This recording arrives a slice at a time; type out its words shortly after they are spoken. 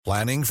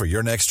Planning for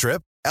your next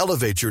trip?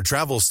 Elevate your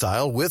travel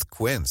style with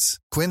Quince.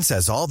 Quince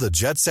has all the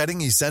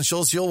jet-setting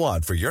essentials you'll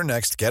want for your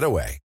next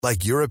getaway,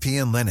 like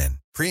European linen,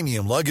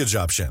 premium luggage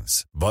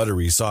options,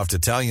 buttery soft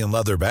Italian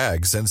leather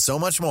bags, and so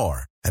much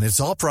more. And it's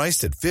all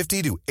priced at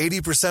 50 to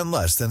 80%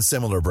 less than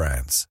similar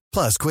brands.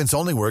 Plus, Quince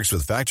only works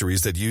with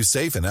factories that use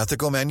safe and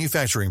ethical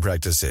manufacturing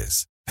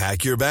practices.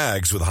 Pack your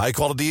bags with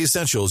high-quality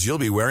essentials you'll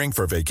be wearing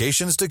for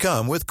vacations to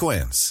come with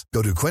Quince.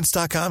 Go to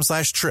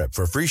quince.com/trip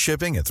for free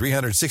shipping and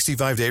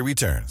 365-day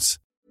returns.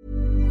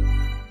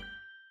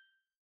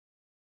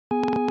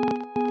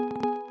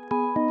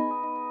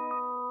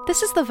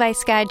 This is the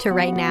Vice Guide to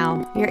Right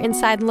Now, your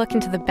inside look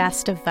into the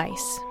best of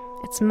Vice.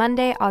 It's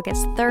Monday,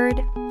 August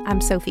 3rd.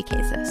 I'm Sophie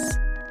Casas.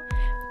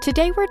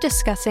 Today we're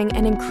discussing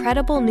an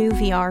incredible new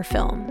VR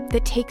film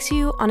that takes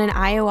you on an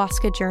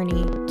ayahuasca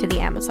journey to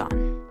the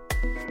Amazon.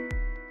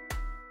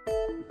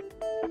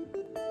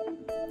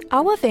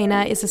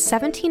 Awavena is a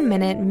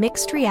 17-minute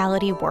mixed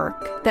reality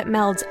work that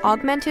melds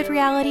augmented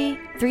reality,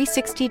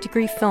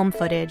 360-degree film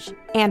footage,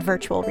 and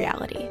virtual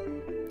reality.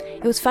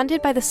 It was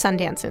funded by the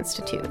Sundance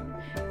Institute,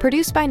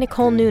 produced by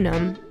Nicole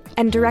Newnham,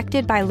 and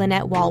directed by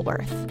Lynette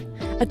Walworth,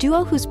 a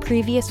duo whose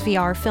previous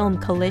VR film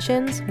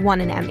Collisions won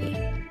an Emmy.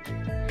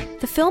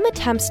 The film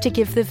attempts to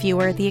give the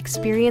viewer the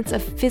experience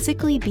of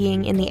physically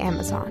being in the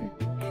Amazon,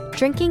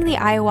 drinking the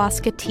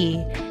ayahuasca tea,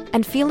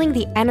 and feeling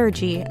the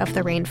energy of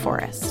the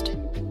rainforest.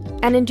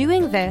 And in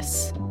doing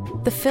this,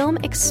 the film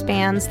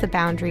expands the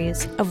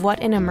boundaries of what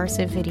an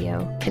immersive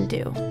video can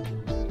do.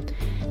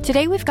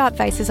 Today we've got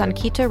Vice's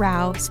Ankita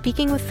Rao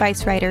speaking with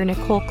Vice writer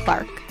Nicole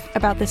Clark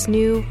about this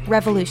new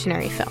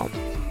revolutionary film.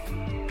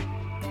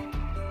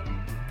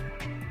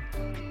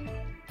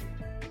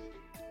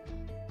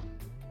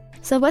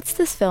 So what's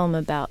this film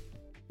about?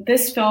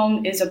 This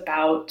film is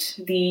about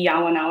the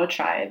Yawanawa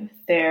tribe.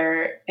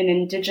 They're an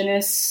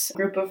indigenous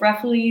group of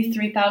roughly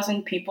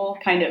 3,000 people,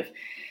 kind of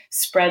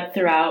spread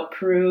throughout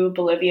Peru,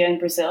 Bolivia, and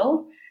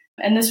Brazil.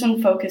 And this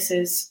one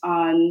focuses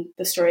on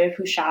the story of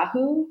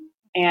Hushahu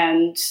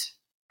and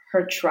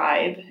her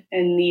tribe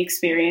and the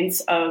experience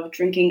of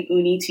drinking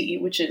uni tea,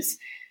 which is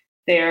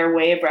their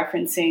way of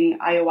referencing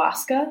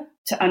ayahuasca,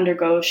 to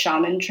undergo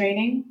shaman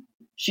training.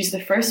 She's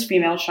the first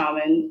female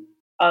shaman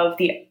of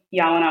the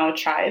Yawanawa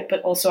tribe,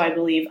 but also, I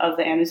believe, of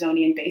the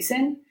Amazonian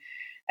basin.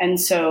 And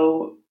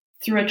so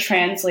through a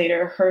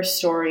translator, her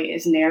story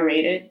is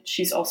narrated.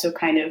 She's also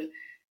kind of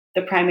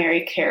the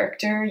primary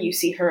character. You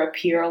see her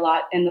appear a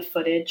lot in the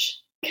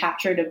footage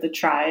captured of the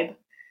tribe.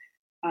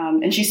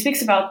 And she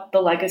speaks about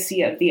the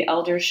legacy of the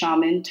elder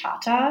shaman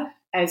Tata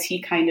as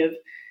he kind of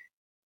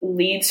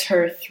leads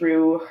her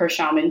through her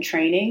shaman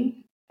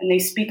training. And they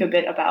speak a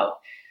bit about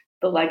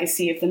the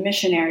legacy of the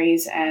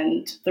missionaries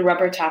and the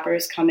rubber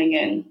tappers coming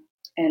in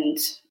and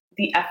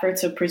the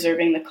efforts of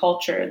preserving the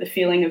culture, the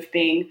feeling of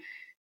being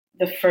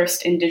the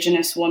first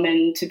indigenous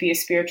woman to be a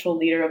spiritual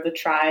leader of the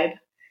tribe.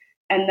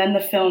 And then the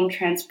film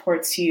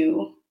transports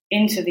you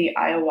into the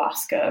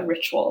ayahuasca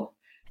ritual.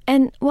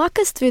 And walk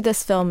us through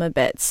this film a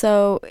bit.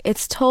 So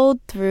it's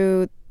told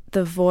through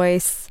the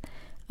voice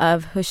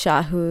of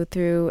Hushahu,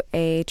 through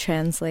a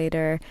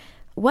translator.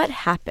 What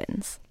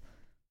happens?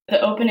 The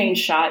opening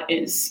shot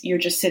is you're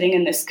just sitting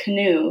in this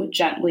canoe,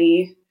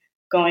 gently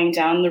going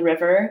down the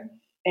river.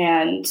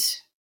 And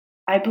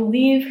I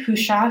believe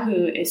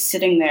Hushahu is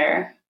sitting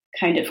there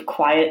kind of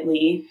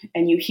quietly,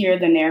 and you hear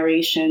the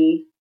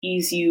narration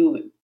ease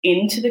you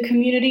into the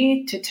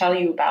community to tell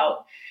you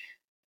about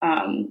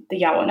the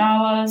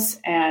Yawanawas,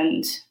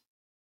 and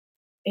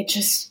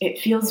it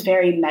feels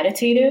very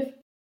meditative.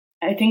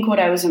 I think what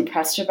I was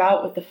impressed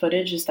about with the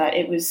footage is that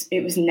it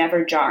was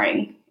never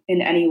jarring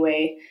in any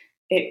way.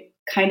 It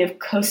kind of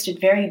coasted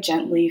very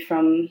gently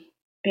from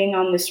being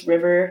on this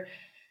river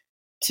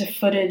to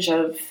footage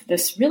of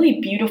this really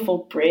beautiful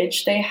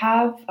bridge they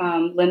have.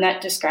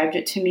 Lynette described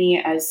it to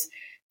me as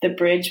the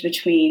bridge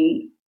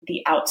between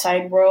the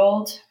outside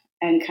world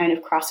and kind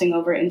of crossing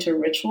over into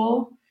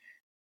ritual,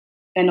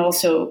 and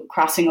also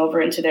crossing over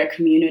into their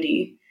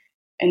community.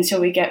 And so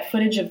we get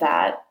footage of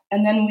that,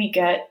 and then we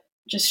get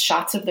just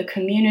shots of the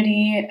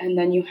community, and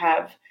then you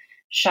have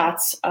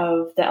shots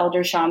of the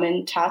elder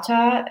shaman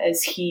Tata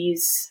as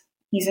he's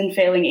in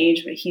failing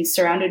age, but he's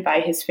surrounded by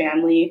his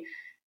family.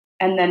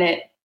 And then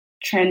it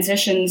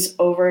transitions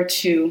over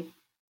to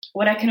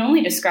what I can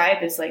only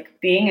describe as like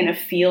being in a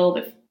field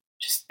of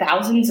just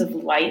thousands of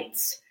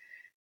lights,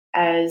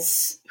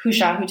 as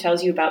Hushahu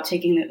tells you about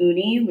taking the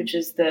uni, which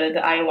is the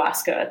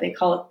ayahuasca. They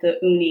call it the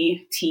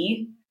uni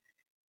tea.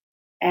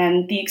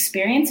 And the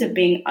experience of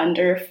being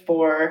under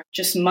for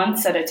just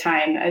months at a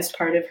time as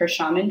part of her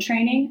shaman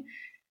training.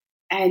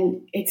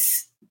 And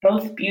it's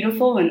both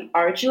beautiful and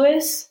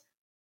arduous.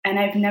 And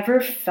I've never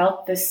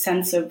felt this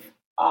sense of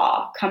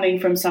awe coming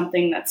from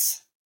something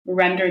that's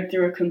rendered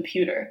through a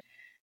computer.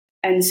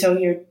 And so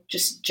you're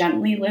just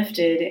gently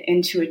lifted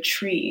into a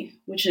tree,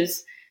 which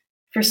is,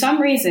 for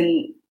some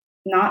reason,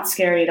 not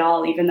scary at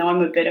all, even though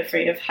I'm a bit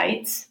afraid of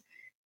heights.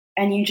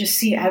 And you just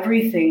see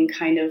everything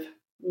kind of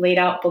laid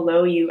out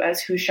below you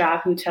as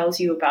Hushahu tells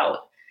you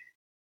about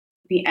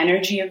the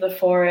energy of the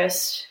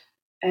forest,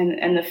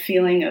 and the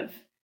feeling of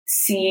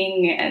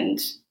seeing and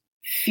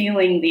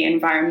feeling the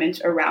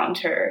environment around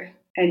her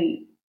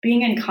and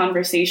being in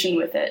conversation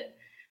with it.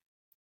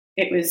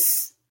 It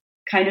was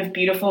kind of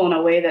beautiful in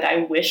a way that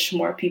I wish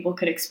more people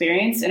could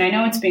experience. And I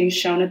know it's being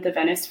shown at the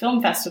Venice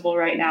Film Festival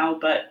right now,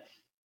 but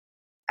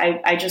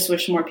I just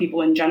wish more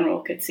people in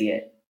general could see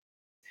it.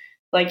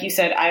 Like you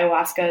said,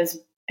 ayahuasca has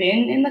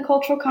been in the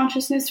cultural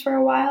consciousness for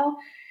a while,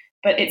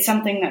 but it's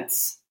something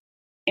that's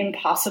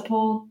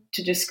impossible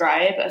to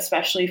describe,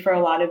 especially for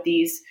a lot of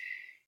these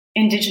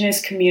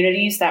indigenous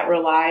communities that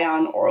rely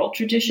on oral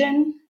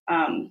tradition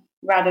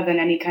rather than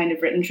any kind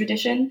of written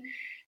tradition.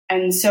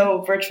 And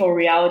so virtual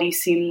reality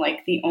seemed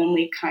like the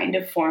only kind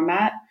of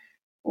format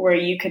where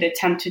you could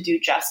attempt to do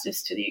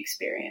justice to the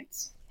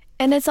experience.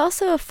 And it's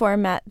also a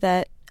format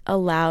that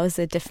allows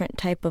a different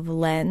type of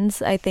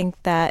lens. I think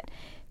that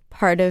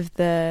part of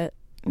the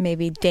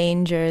maybe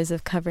dangers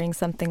of covering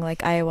something like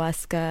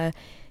ayahuasca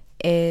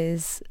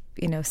is,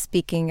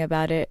 speaking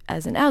about it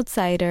as an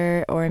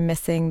outsider or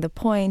missing the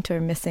point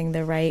or missing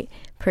the right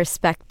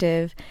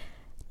perspective.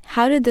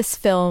 How did this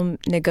film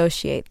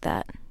negotiate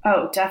that?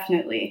 Oh,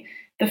 definitely.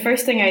 The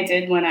first thing I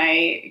did when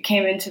I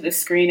came into the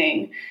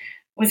screening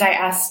was I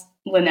asked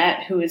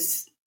Lynette, who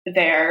was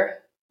there,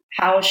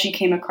 how she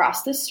came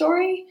across this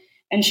story.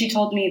 And she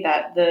told me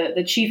that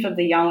the chief of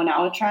the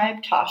Yawanawa tribe,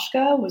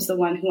 Toshka, was the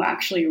one who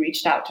actually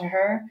reached out to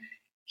her.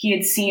 He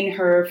had seen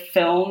her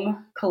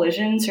film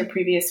Collisions, her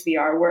previous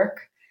VR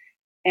work,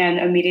 and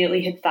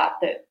immediately had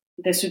thought that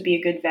this would be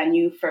a good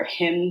venue for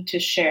him to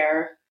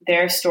share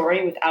their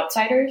story with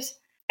outsiders.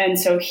 And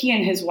so he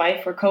and his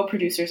wife were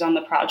co-producers on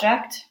the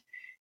project.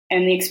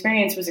 And the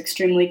experience was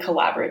extremely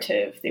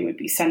collaborative. They would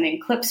be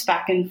sending clips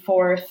back and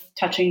forth,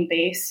 touching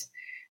base.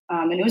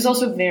 And it was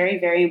also very,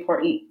 very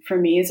important for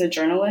me as a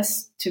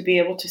journalist to be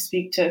able to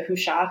speak to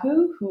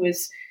Hushahu, who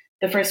is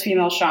the first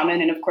female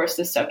shaman and, of course,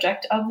 the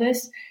subject of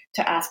this,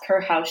 to ask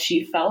her how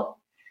she felt.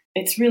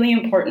 It's really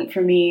important for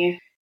me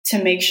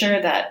to make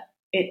sure that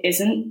it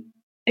isn't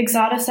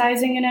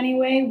exoticizing in any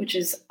way, which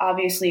is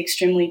obviously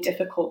extremely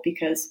difficult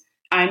because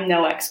I'm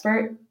no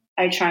expert.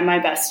 I try my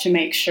best to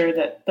make sure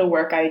that the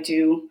work I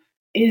do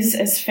is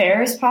as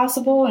fair as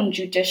possible and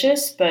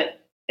judicious,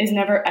 but is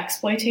never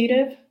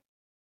exploitative.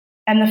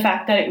 And the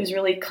fact that it was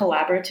really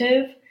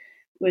collaborative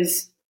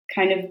was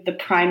kind of the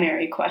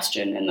primary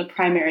question and the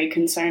primary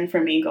concern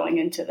for me going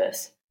into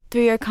this.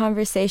 Through your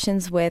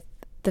conversations with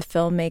the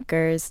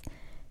filmmakers,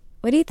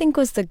 what do you think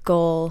was the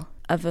goal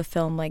of a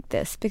film like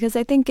this? Because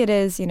I think it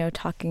is,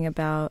 talking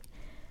about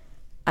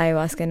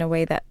ayahuasca in a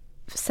way that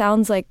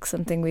sounds like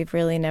something we've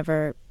really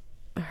never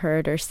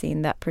heard or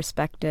seen, that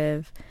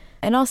perspective,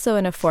 and also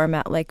in a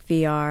format like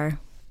VR.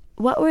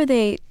 What were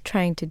they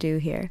trying to do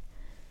here?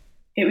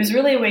 It was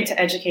really a way to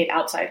educate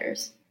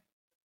outsiders,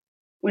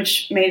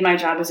 which made my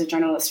job as a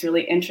journalist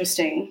really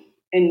interesting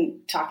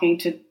in talking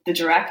to the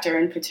director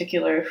in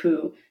particular,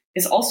 who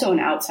is also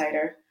an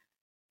outsider.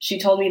 She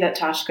told me that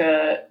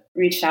Toshka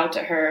reached out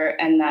to her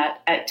and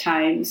that at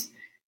times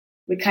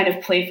would kind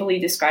of playfully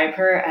describe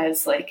her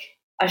as like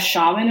a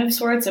shaman of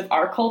sorts of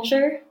our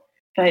culture.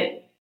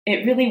 But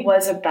it really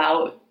was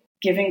about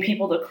giving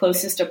people the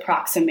closest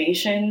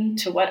approximation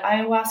to what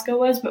ayahuasca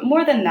was. But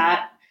more than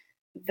that,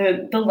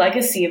 the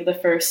legacy of the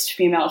first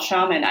female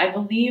shaman. I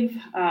believe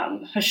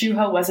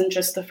Hashuha wasn't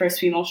just the first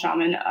female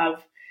shaman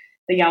of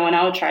the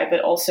Yawanawa tribe,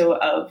 but also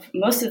of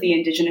most of the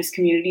indigenous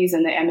communities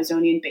in the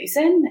Amazonian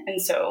basin.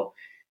 And so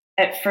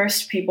at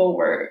first people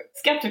were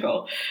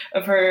skeptical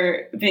of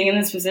her being in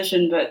this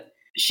position, but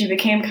she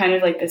became kind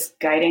of like this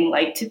guiding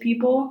light to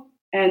people.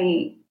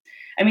 And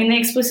I mean, they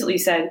explicitly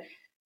said,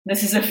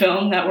 this is a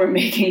film that we're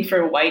making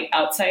for white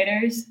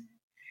outsiders.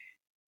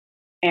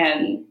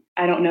 And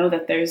I don't know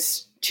that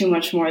there's too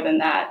much more than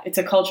that. It's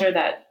a culture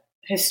that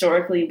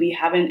historically we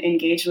haven't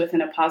engaged with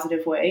in a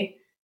positive way.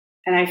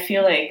 And I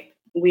feel like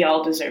we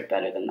all deserve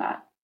better than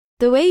that.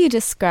 The way you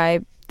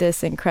describe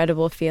this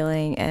incredible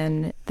feeling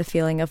and the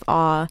feeling of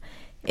awe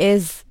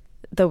is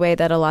the way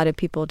that a lot of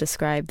people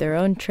describe their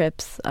own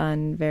trips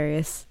on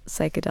various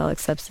psychedelic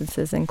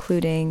substances,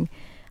 including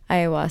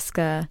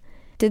ayahuasca.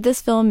 Did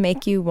this film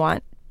make you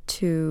want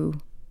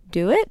to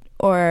do it,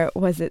 or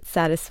was it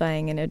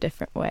satisfying in a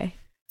different way?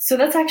 So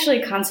that's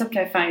actually a concept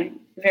I find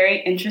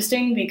very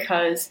interesting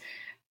because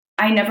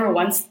I never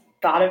once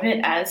thought of it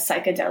as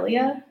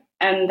psychedelia.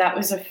 And that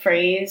was a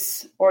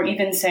phrase, or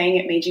even saying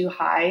it made you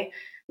high,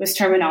 was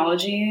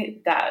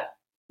terminology that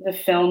the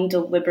film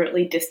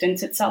deliberately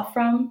distanced itself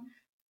from.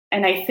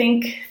 And I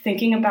think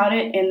thinking about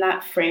it in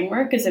that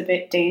framework is a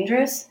bit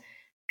dangerous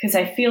because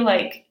I feel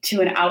like to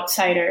an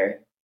outsider,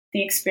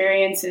 the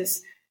experience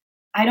is,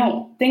 I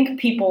don't think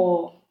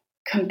people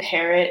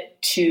compare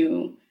it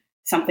to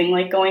something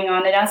like going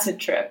on an acid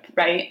trip,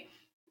 right?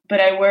 But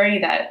I worry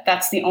that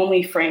that's the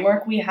only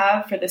framework we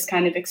have for this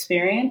kind of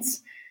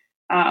experience,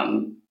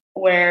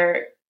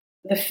 where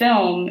the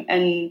film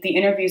and the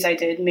interviews I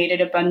did made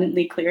it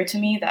abundantly clear to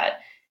me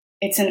that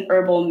it's an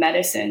herbal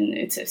medicine,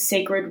 it's a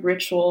sacred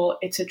ritual,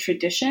 it's a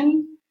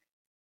tradition.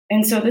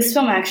 And so this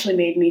film actually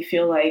made me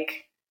feel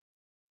like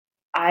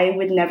I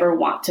would never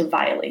want to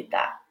violate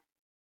that.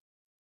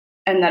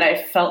 And that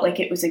I felt like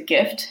it was a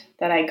gift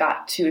that I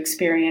got to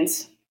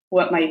experience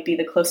what might be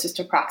the closest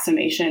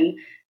approximation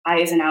I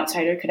as an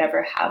outsider could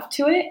ever have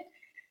to it.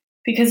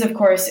 Because, of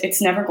course,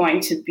 it's never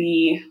going to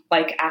be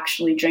like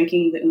actually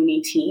drinking the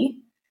uni tea.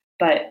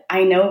 But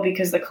I know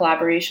because the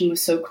collaboration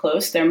was so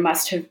close, there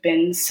must have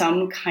been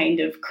some kind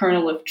of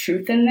kernel of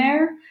truth in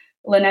there.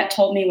 Lynette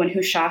told me when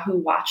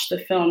Hushahu watched the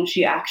film,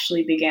 she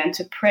actually began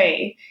to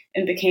pray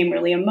and became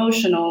really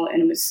emotional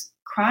and was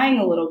crying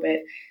a little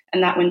bit.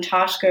 And that when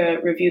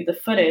Toshka reviewed the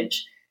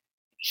footage,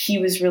 he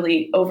was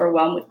really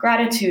overwhelmed with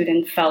gratitude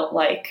and felt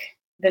like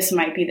this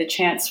might be the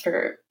chance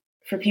for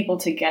people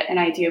to get an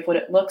idea of what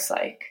it looks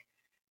like.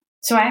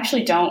 So I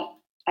actually don't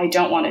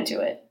want to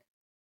do it.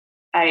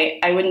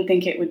 I wouldn't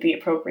think it would be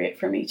appropriate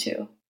for me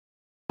to.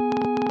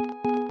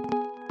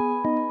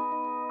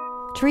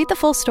 To read the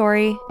full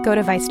story, go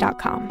to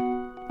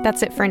Vice.com.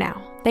 That's it for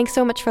now. Thanks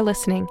so much for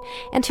listening,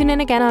 and tune in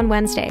again on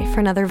Wednesday for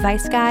another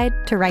Vice Guide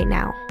to Right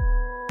Now.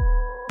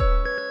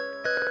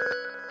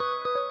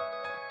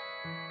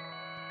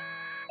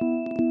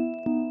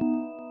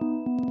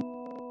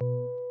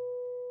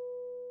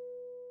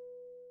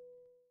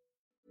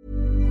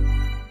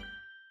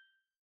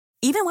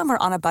 Even when we're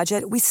on a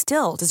budget, we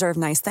still deserve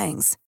nice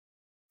things.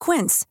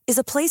 Quince is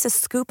a place to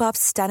scoop up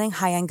stunning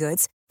high-end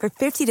goods for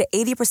 50 to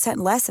 80%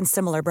 less than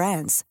similar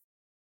brands.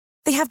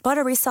 They have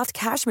buttery soft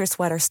cashmere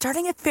sweaters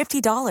starting at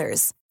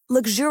 $50,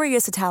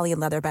 luxurious Italian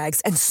leather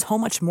bags, and so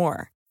much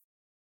more.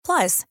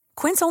 Plus,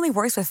 Quince only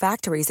works with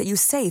factories that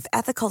use safe,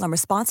 ethical, and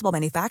responsible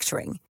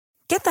manufacturing.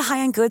 Get the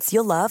high-end goods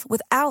you'll love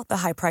without the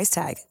high price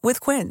tag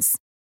with Quince.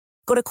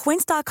 Go to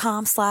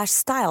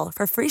quince.com/style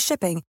for free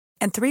shipping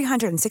and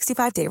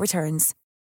 365-day returns.